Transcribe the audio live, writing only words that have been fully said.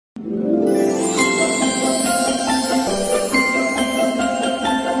Hey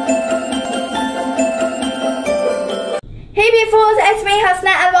beautifuls, it's me Hasna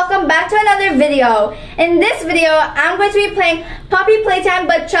and welcome back to another video. In this video, I'm going to be playing Poppy Playtime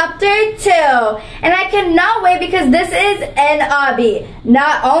but Chapter 2. And I cannot wait because this is an Obby.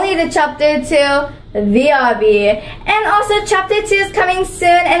 Not only the Chapter 2, the Obby. And also Chapter 2 is coming soon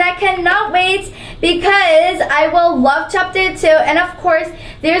and I cannot wait because I will love Chapter 2. And of course,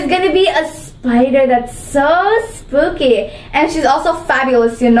 there's going to be a spider that's so spooky. And she's also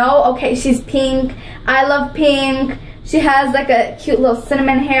fabulous, you know? Okay, she's pink. I love pink. She has like a cute little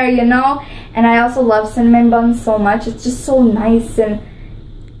cinnamon hair, you know? And I also love cinnamon buns so much. It's just so nice and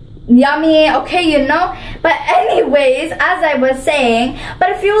yummy, okay, you know? But anyways, as I was saying,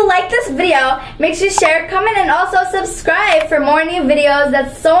 but if you like this video, make sure you share, comment, and also subscribe for more new videos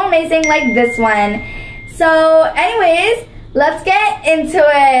that's so amazing like this one. So anyways, let's get into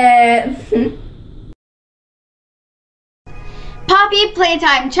it. Poppy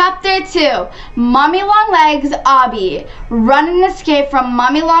Playtime Chapter 2. Mommy Longlegs, Obby. Run and escape from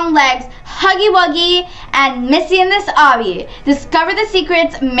Mommy Longlegs, Huggy Wuggy, and Missy in this Obby. Discover the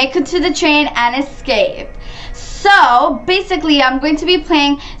secrets, make it to the train, and escape. So, basically, I'm going to be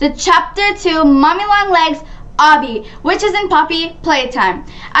playing the Chapter 2 Mommy Longlegs, Obby, which is in Poppy Playtime.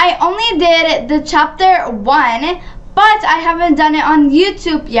 I only did the Chapter 1, but I haven't done it on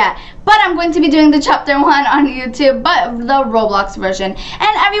YouTube yet. But I'm going to be doing the Chapter 1 on YouTube, but the Roblox version.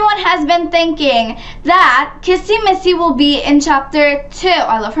 And everyone has been thinking that Kissy Missy will be in Chapter 2.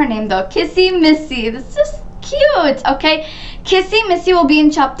 I love her name though. Kissy Missy. This is just cute, okay? Kissy Missy will be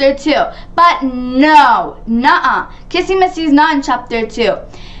in Chapter 2. But no. Nuh-uh. Kissy Missy is not in Chapter 2.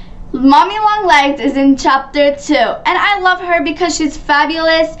 Mommy Longlegs is in Chapter 2, and I love her because she's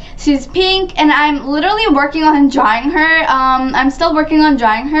fabulous. She's pink, and I'm literally working on drawing her. I'm still working on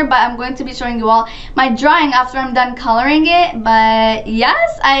drawing her, but I'm going to be showing you all my drawing after I'm done coloring it. But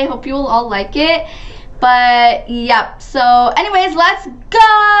yes, I hope you will all like it. But yep, so anyways, let's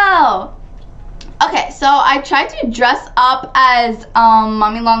go! Okay, so I tried to dress up as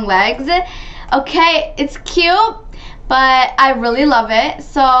Mommy Longlegs. Okay, it's cute, but I really love it.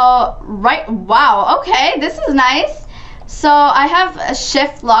 So, wow, okay, this is nice. So I have a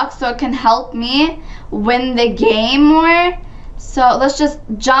shift lock so it can help me win the game more. So let's just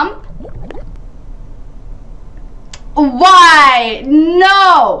jump. Why?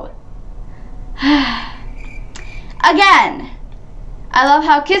 No! Again, I love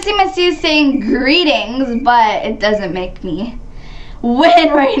how Kissy Missy is saying greetings, but it doesn't make me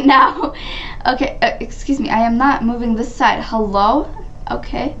win right now. Okay, excuse me, I am not moving this side. Hello?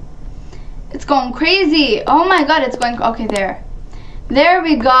 Okay. It's going crazy. Oh my god, it's going, okay, there. There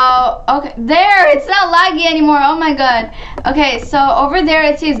we go. Okay, there, it's not laggy anymore. Oh my god. Okay, so over there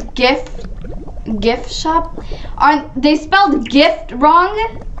it says gift shop. They spelled gift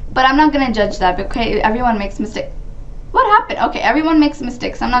wrong, but I'm not gonna judge that, okay? Everyone makes mistakes. What happened? Okay, everyone makes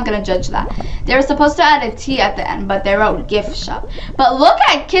mistakes. I'm not gonna judge that. They were supposed to add a T at the end, but they wrote gift shop. But look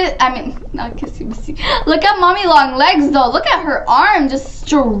at not Kissy Missy. Look at Mommy Longlegs though. Look at her arm just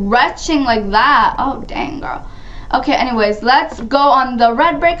stretching like that. Oh dang, girl. Okay, anyways, let's go on the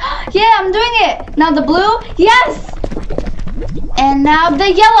red break. Yeah, I'm doing it. Now the blue, yes. And now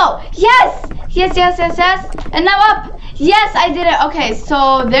the yellow, yes. Yes, yes, yes, yes. And now up. Yes, I did it. Okay,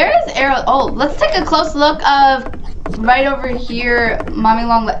 so there is arrow. Oh, let's take a close look of right over here, Mommy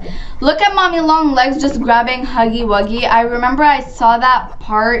Longlegs. Look at Mommy Longlegs just grabbing Huggy Wuggy. I remember I saw that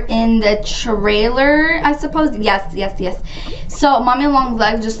part in the trailer, I suppose. Yes, yes, yes. So Mommy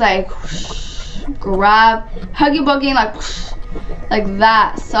Longlegs just like whoosh, grab Huggy Wuggy and like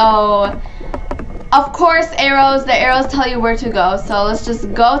that. So of course arrows, the arrows tell you where to go. So let's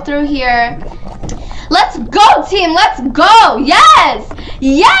just go through here. Let's go team, let's go. Yes,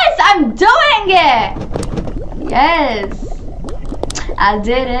 yes, I'm doing it. Yes, I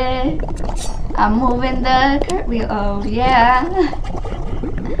did it. I'm moving the cartwheel. Oh yeah.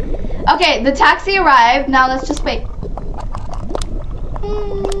 Okay, the taxi arrived. Now let's just wait.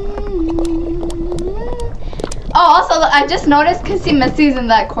 Oh, also I just noticed Kissy Missy's in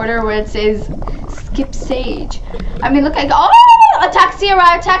that corner where it says skip sage. I mean, look, oh, a taxi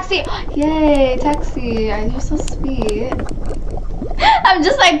arrived. Taxi. Yay, taxi. You're so sweet. I'm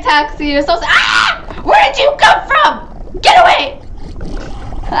just like, taxi, you're so ah! Where did you come from? Get away!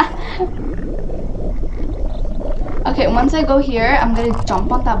 Okay, once I go here, I'm gonna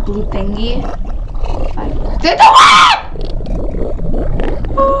jump on that blue thingy.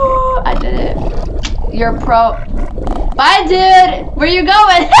 I did it. You're pro. Bye, dude! Where you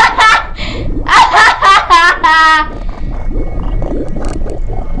going?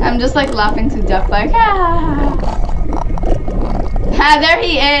 I'm just like laughing to death, like ha. Ha, there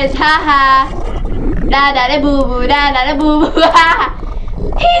he is, ha ha. Da da da boo boo, da da da boo boo, ha.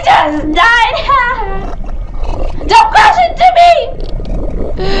 He just died, ha. Don't crash into me.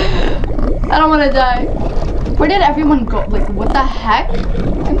 I don't want to die. Where did everyone go? Like, what the heck?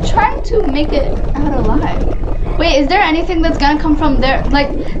 I'm trying to make it out alive. Wait, is there anything that's gonna come from there?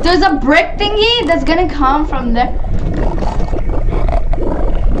 Like, there's a brick thingy that's gonna come from there.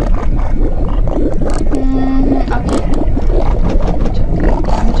 Okay.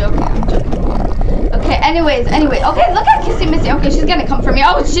 I'm joking. Okay, anyways. Okay, look at Kissy Missy. Okay, she's gonna come for me.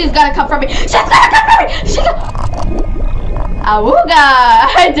 Oh, she's gonna come for me. She's gonna come for me. Awooga!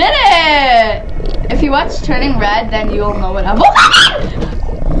 I did it! If you watch Turning Red, then you'll know what awooga!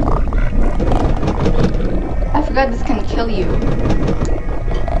 I forgot this can kill you.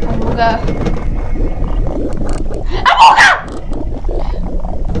 Awooga. Awooga!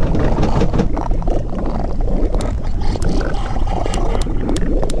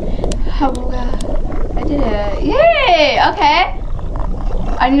 Awooga. I did it. Yay! Okay.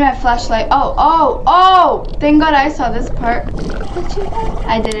 I need my flashlight. Oh! Thank God I saw this part.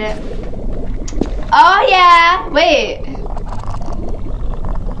 I did it. Oh yeah! Wait.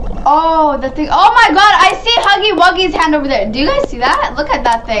 Oh, the thing. Oh my God! I see Huggy Wuggy's hand over there. Do you guys see that? Look at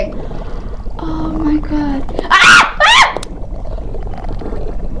that thing. Oh my God. Ah! Ah!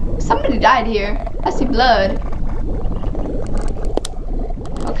 Somebody died here. I see blood.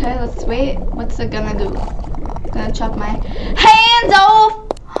 Okay, let's wait. What's it gonna do? Gonna chop my hands off.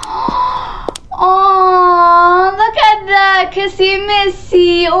 Oh, look at that, Kissy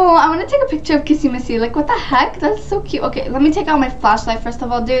Missy. Oh, I want to take a picture of Kissy Missy. Like, what the heck? That's so cute. Okay, let me take out my flashlight first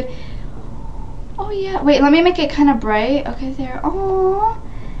of all, dude. Oh yeah. Wait, let me make it kind of bright. Okay, there. Oh,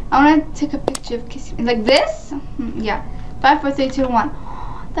 I want to take a picture of Kissy. Like this? Yeah. 5, 4, 3, 2, 1.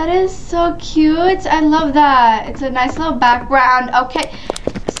 That is so cute. I love that. It's a nice little background. Okay,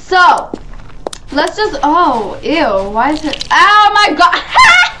 so let's just. Oh, ew. Why is it? Oh my God.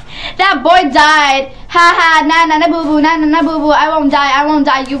 That boy died. Ha ha, na na na boo boo, na na na boo boo. I won't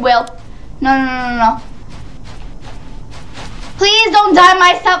die, you will. No. Please don't die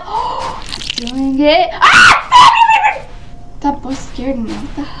myself. I'm doing it. Ah! That boy scared me.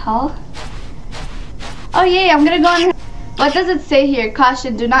 What the hell? Oh yeah, I'm gonna go in. What does it say here?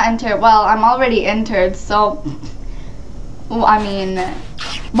 Caution, do not enter. Well, I'm already entered, so. Well, I mean,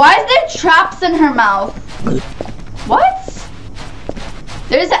 why is there traps in her mouth? What?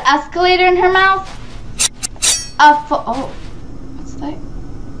 There's an escalator in her mouth? Oh, what's that?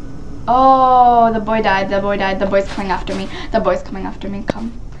 Oh, the boy died. The boy's coming after me.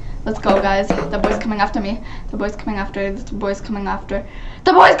 Come. Let's go, guys. The boy's coming after me. The boy's coming after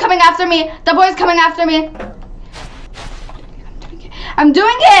me. I'm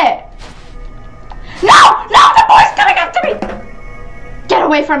doing it. No, the boy's coming after me. Get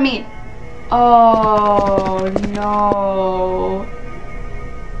away from me. Oh, no.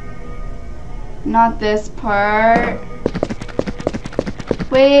 Not this part.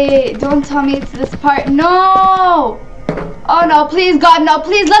 Wait, don't tell me it's this part. No! Oh no, please God, no,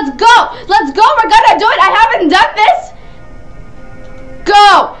 please, let's go! We're gonna do it! I haven't done this!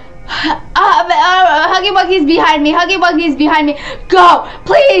 Go! Huggy Wuggy's behind me, Go!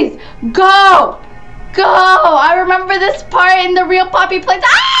 Please! Go! I remember this part in the real Poppy Plays.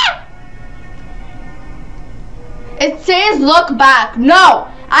 Ah! It says look back. No,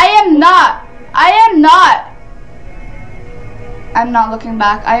 I am not. I'm not looking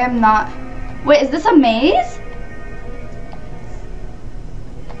back. I am not. Wait, is this a maze?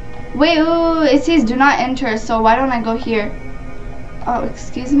 Wait, ooh, it says do not enter, so why don't I go here? Oh,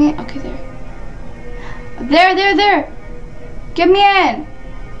 excuse me? Okay, there. Get me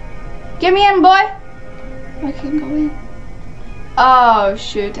in, boy. I can't go in. Oh,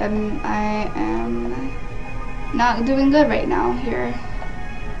 shoot. I am not doing good right now here.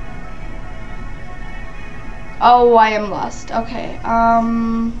 Oh, I am lost. Okay.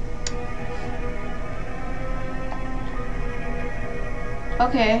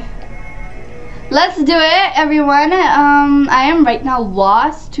 Okay. Let's do it, everyone. I am right now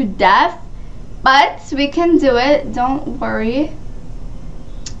lost to death, but we can do it. Don't worry.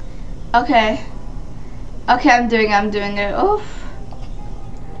 Okay. I'm doing it. Oof.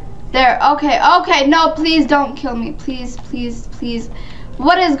 There. Okay. No, please don't kill me. Please.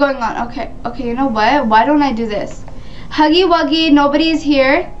 What is going on? Okay, you know what? Why don't I do this? Huggy Wuggy, nobody's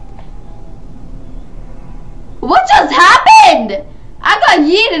here. What just happened? I got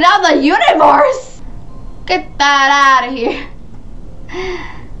yeeted out of the universe. Get that out of here.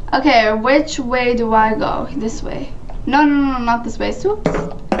 Okay, which way do I go? This way. No, not this way. Oops.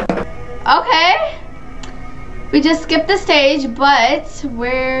 Okay. We just skipped the stage, but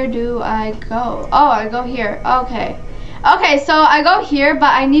where do I go? Oh, I go here. Okay. Okay, so I go here,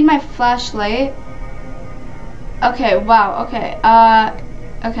 but I need my flashlight. Okay, wow, okay.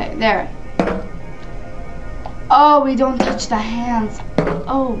 Okay, there. Oh, we don't touch the hands.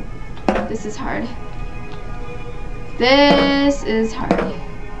 Oh, this is hard. This is hard.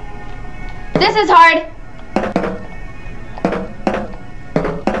 This is hard.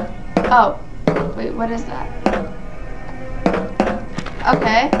 Oh, wait, what is that?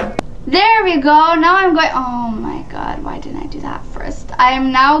 Okay. There we go. Now I'm going. Oh my god, why didn't I do that first? I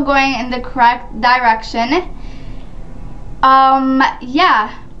am now going in the correct direction.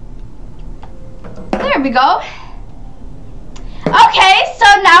 Yeah. There we go. Okay, so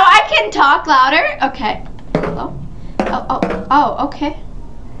now I can talk louder. Okay. Hello? Oh, okay.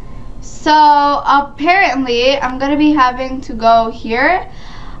 So apparently I'm gonna be having to go here.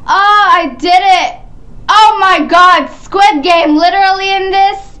 Oh, I did it. Oh my god, Squid Game literally in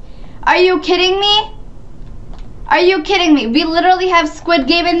this? Are you kidding me? Are you kidding me? We literally have Squid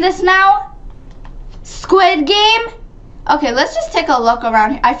Game in this now? Squid Game? Okay, let's just take a look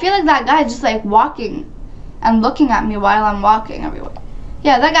around here. I feel like that guy is just like walking and looking at me while I'm walking everywhere.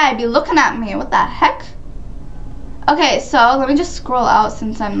 Yeah, that guy be looking at me. What the heck? Okay, so let me just scroll out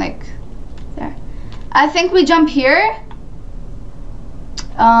since I'm like there. I think we jump here.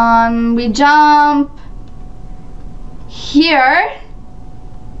 We jump here.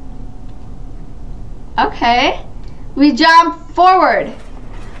 Okay. We jump forward.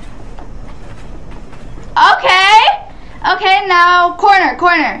 Okay. Okay, now corner.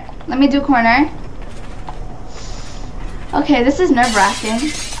 Let me do corner. Okay, this is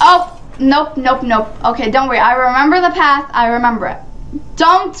nerve-wracking. Oh, nope. Okay, don't worry. I remember the path. I remember it.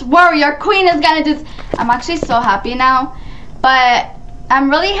 Don't worry. Your queen is gonna do this. I'm actually so happy now. But I'm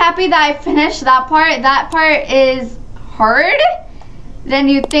really happy that I finished that part. That part is hard than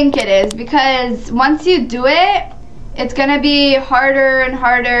you think it is. Because once you do it, it's gonna be harder and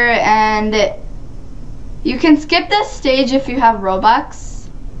harder. And you can skip this stage if you have Robux.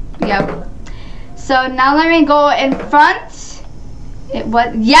 Yep. So now let me go in front. It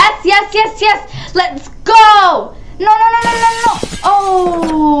was yes. Let's go. No.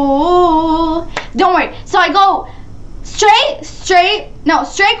 Oh, don't worry. So I go straight. No,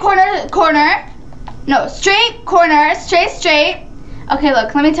 straight corner. No, straight corner. Straight. Okay,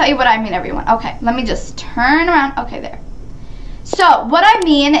 look. Let me tell you what I mean, everyone. Okay, let me just turn around. Okay, there. So what I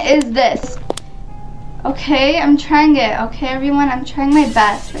mean is this. Okay, I'm trying it. Okay, everyone, I'm trying my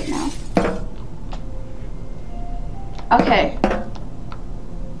best right now. Okay.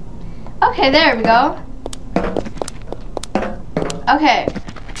 Okay, there we go. Okay.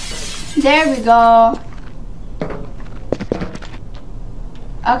 There we go.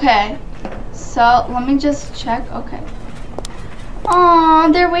 Okay. So, let me just check. Okay. Aw,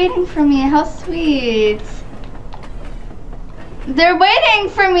 they're waiting for me. How sweet. They're waiting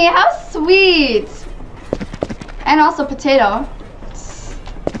for me. How sweet. And also potato.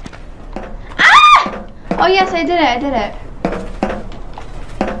 Ah! Oh yes, I did it.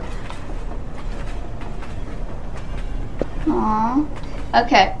 Aww.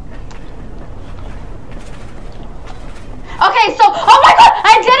 Okay. Okay, so, oh my god,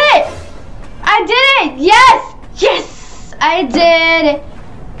 I did it! Yes, I did it.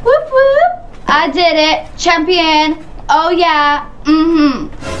 Whoop. I did it. Champion. Oh yeah.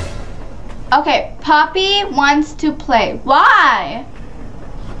 Okay, Poppy wants to play. Why?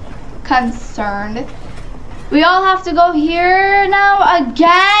 Concerned. We all have to go here now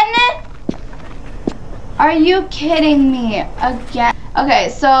again? Are you kidding me? Again? Okay,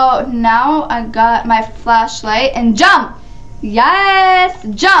 so now I got my flashlight and jump. Yes,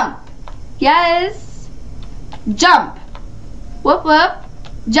 jump. Yes, jump. Whoop,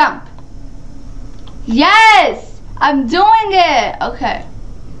 jump. Yes, I'm doing it. Okay.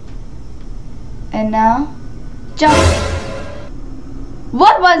 And now, jump.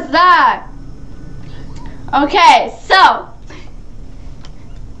 What was that? Okay, so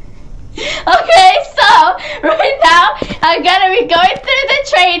right now I'm gonna be going through the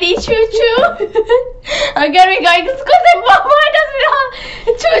trainee choo-choo. I'm gonna be going exquisite. Why doesn't it have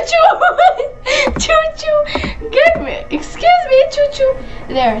choo-choo? Give me, excuse me, choo-choo.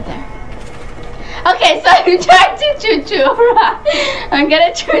 There. Okay, so I'm trying to choo-choo. I'm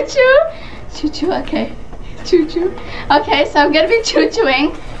gonna choo-choo, okay. Choo-choo. Okay, so I'm gonna be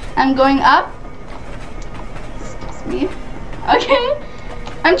choo-chooing. I'm going up. Excuse me. Okay.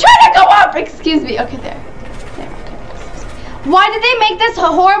 I'm trying to go up. Excuse me. Okay, there. Okay. Why did they make this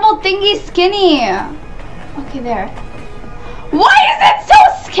horrible thingy skinny? Okay, there. Why is it so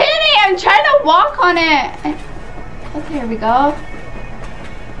skinny? I'm on it. Okay, here we go.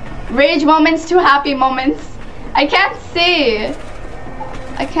 Rage moments to happy moments. I can't see.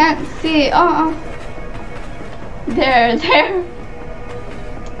 I can't see. There.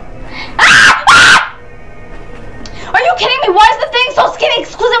 Ah! Are you kidding me? Why is the thing so skinny?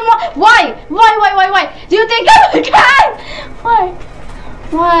 Exclusive. Why? Do you think I can? Why?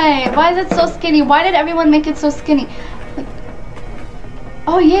 Why is it so skinny? Why did everyone make it so skinny? Like,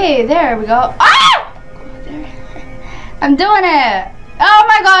 oh yay! There we go. Ah! There. I'm doing it. Oh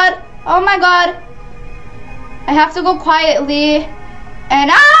my god. I have to go quietly.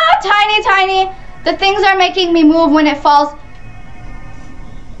 And tiny. The things are making me move when it falls.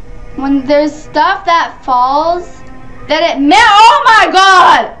 When there's stuff that falls, oh my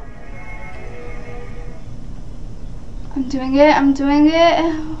god! I'm doing it.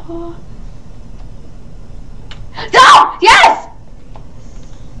 Oh. No! Yes!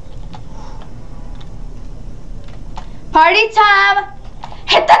 Party time!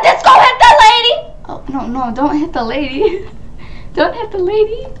 Hit the disco, hit the lady! Oh, no, don't hit the lady. Don't hit the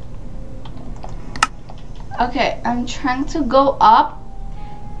lady. Okay, I'm trying to go up.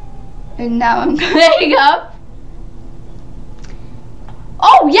 And now I'm going up.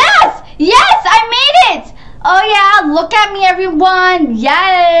 Oh, yes! Yes, I made it! Oh, yeah, look at me, everyone.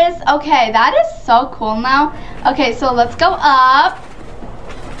 Yes. Okay, that is so cool now. Okay, so let's go up.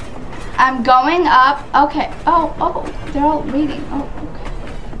 I'm going up. Okay. Oh, they're all waiting. Oh, okay.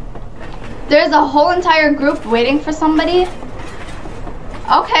 There's a whole entire group waiting for somebody.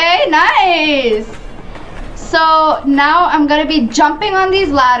 Okay, nice. So now I'm gonna be jumping on these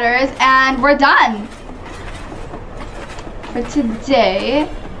ladders and we're done for today.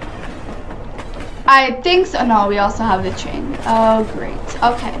 I think so. No, we also have the train. Oh, great.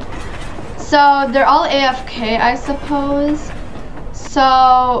 Okay. So they're all AFK, I suppose.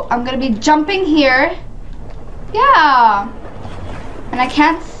 So I'm gonna be jumping here. Yeah. And I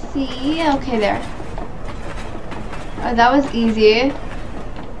can't see. Okay, there. Oh, that was easy.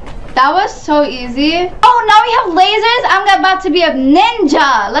 That was so easy. Oh, now we have lasers. I'm about to be a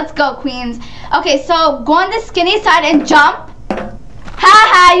ninja. Let's go, queens. Okay, so go on the skinny side and jump.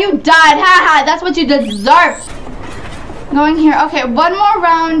 Haha, you died. Haha, that's what you deserve. Going here. Okay, one more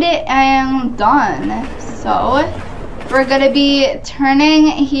round and I'm done. So we're gonna be turning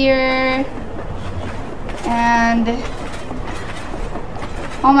here and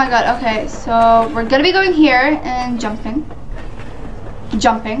oh my god. Okay, so we're gonna be going here and jumping.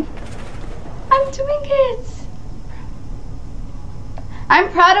 I'm doing it. I'm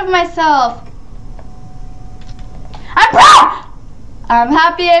proud of myself. I'm proud. I'm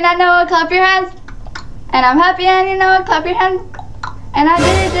happy and I know it. Clap your hands. And I'm happy and you know it. Clap your hands. And I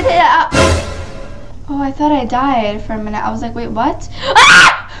did it. Oh, I thought I died for a minute. I was like, wait, what?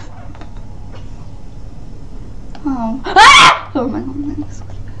 Ah! Oh. Ah! Oh my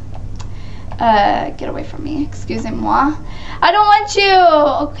god. Get away from me. Excusez-moi. I don't want you.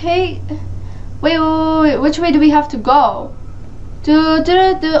 Okay. Wait. Which way do we have to go?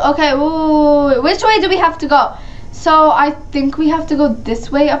 Okay. Wait. Which way do we have to go? So I think we have to go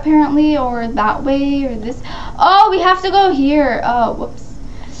this way apparently, or that way, or this. Oh, we have to go here. Oh, whoops.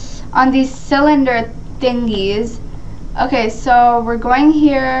 On these cylinder thingies. Okay, so we're going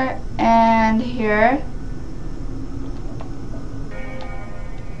here and here.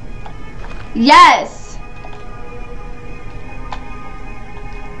 Yes.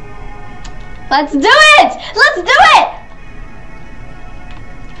 Let's do it. Let's do it.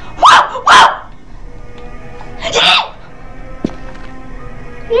 Whoa, whoa.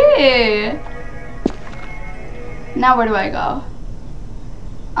 Yeah. Now where do I go?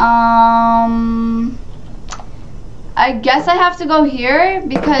 I guess I have to go here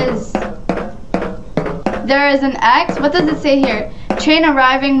because there is an X. What does it say here? Train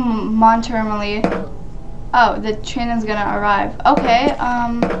arriving momentarily. Oh, the train is gonna arrive. Okay.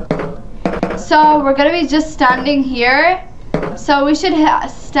 So we're gonna be just standing here. So we should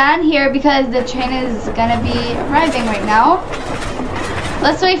stand here because the train is gonna be arriving right now.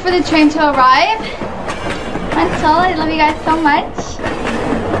 Let's wait for the train to arrive. Until I love you guys so much.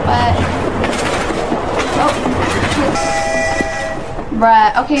 But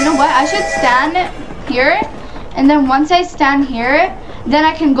bruh. Okay, you know what? I should stand here, and then once I stand here, then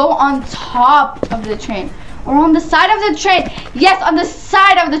I can go on top of the train. Or on the side of the train. Yes, on the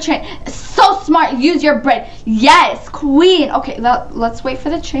side of the train. So smart. Use your brain. Yes, queen. Okay, let's wait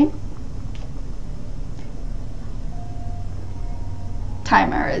for the train.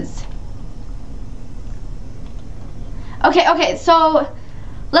 Timers. Okay, so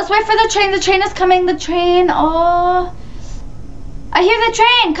let's wait for the train. The train is coming. The train. Oh, I hear the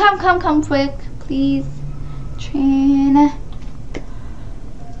train. Come quick. please. Train.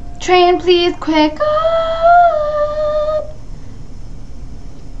 Train, please, quick up.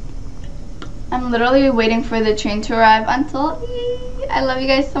 I'm literally waiting for the train to arrive until I love you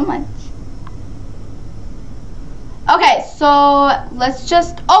guys so much. Okay, so let's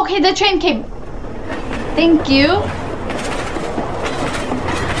just, okay, the train came. Thank you.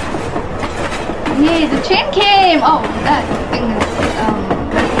 Yay, the train came. Oh, that thing is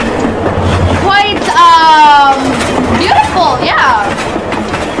quite beautiful, yeah.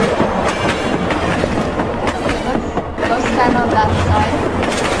 Let's go stand on that side.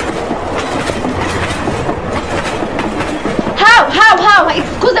 How?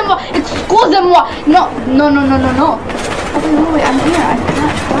 Excusez-moi. No. Oh, wait, I'm here. I'm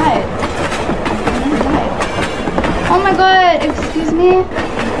not died. Oh my god, excuse me. You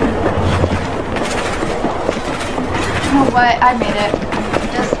know what? I made it.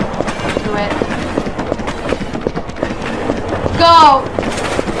 Just do it. Go!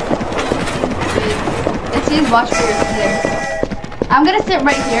 Wait. It says watch for your sitting. I'm gonna sit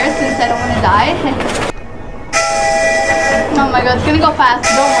right here since I don't want to die. Oh my god, it's gonna go fast.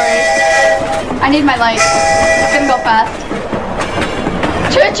 Don't worry. I need my light. It's gonna go fast.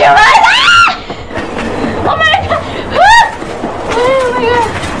 Choo-choo ride! Ah! Oh my god! Ah! Oh my god!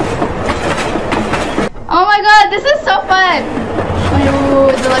 Oh my god, this is so fun!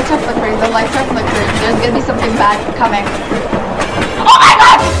 Oh, the lights are flickering. There's gonna be something bad coming. Oh my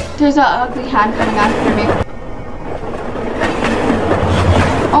god! There's an ugly hand coming after me.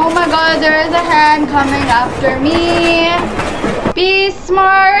 Oh my god, there is a hand coming after me. Be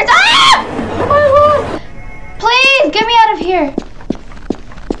smart. Ah! Oh my god! Please, get me out of here.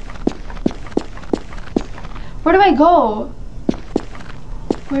 Where do I go?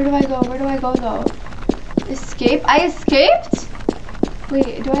 Where do I go though? Escape? I escaped?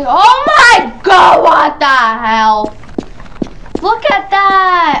 Wait, do I? Oh my god, what the hell? Look at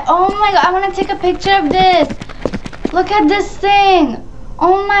that. Oh my god, I want to take a picture of this. Look at this thing.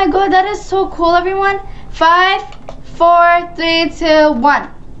 Oh my god, that is so cool, everyone. 5, 4, 3, 2, 1.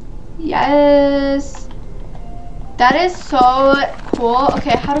 Yes. That is so cool.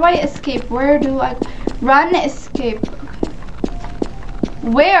 Okay, how do I escape? Where do I run? Escape. Okay.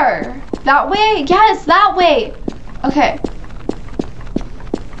 Where? That way? Yes, that way. Okay.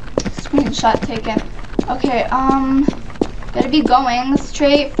 Screenshot taken. Okay, gotta be going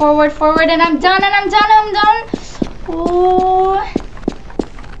straight forward, and I'm done, Oh.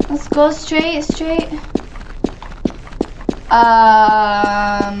 Let's go straight.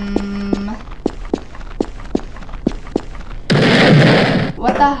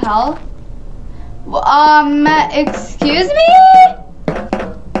 What the hell? Excuse me?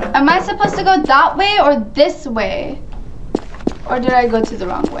 Am I supposed to go that way or this way? Or did I go to the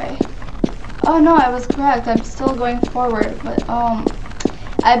wrong way? Oh no, I was correct. I'm still going forward, but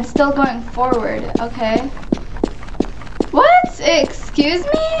I'm still going forward. Okay. What? Excuse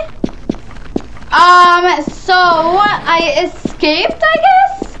me? So I escaped, I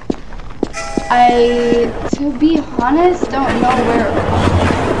guess? To be honest, don't know where.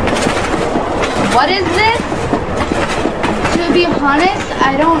 What is this? To be honest,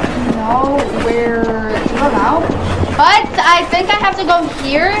 I don't know where to go now. But I think I have to go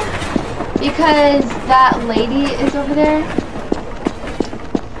here because that lady is over there.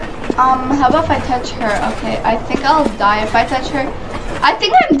 How about if I touch her? Okay, I think I'll die if I touch her. I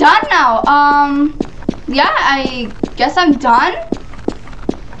think I'm done now. Yeah, I guess I'm done.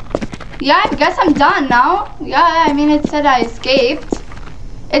 Yeah, I guess I'm done now. Yeah, I mean, it said I escaped.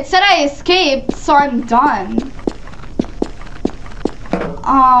 So I'm done.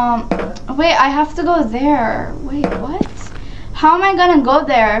 Wait, I have to go there. Wait, what? How am I gonna go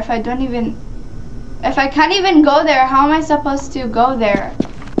there if I can't even go there? How am I supposed to go there?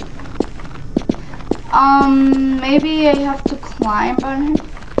 Maybe I have to climb on her.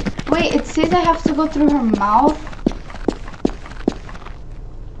 Wait, it says I have to go through her mouth.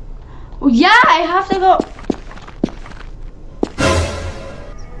 Oh, yeah, I have to go.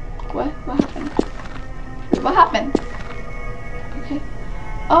 What happened? What happened? Okay.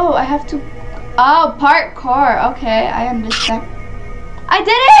 Oh, I have to. Oh, parkour. Okay, I understand. I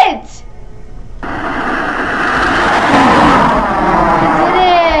did it!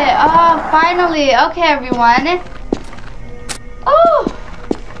 Oh, finally. Okay, everyone. Oh,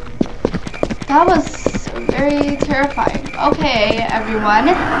 that was very terrifying. Okay, everyone.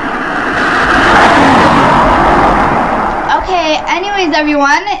 Okay, anyways,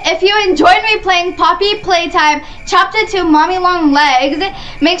 everyone, if you enjoyed me playing Poppy Playtime Chapter 2 Mommy Long Legs,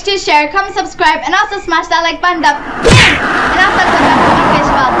 make sure to share, comment, subscribe, and also smash that like button up. And also click on the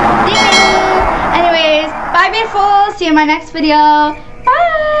notification bell. Ding! see you in my next video.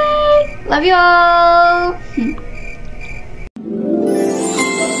 Bye. Love you all.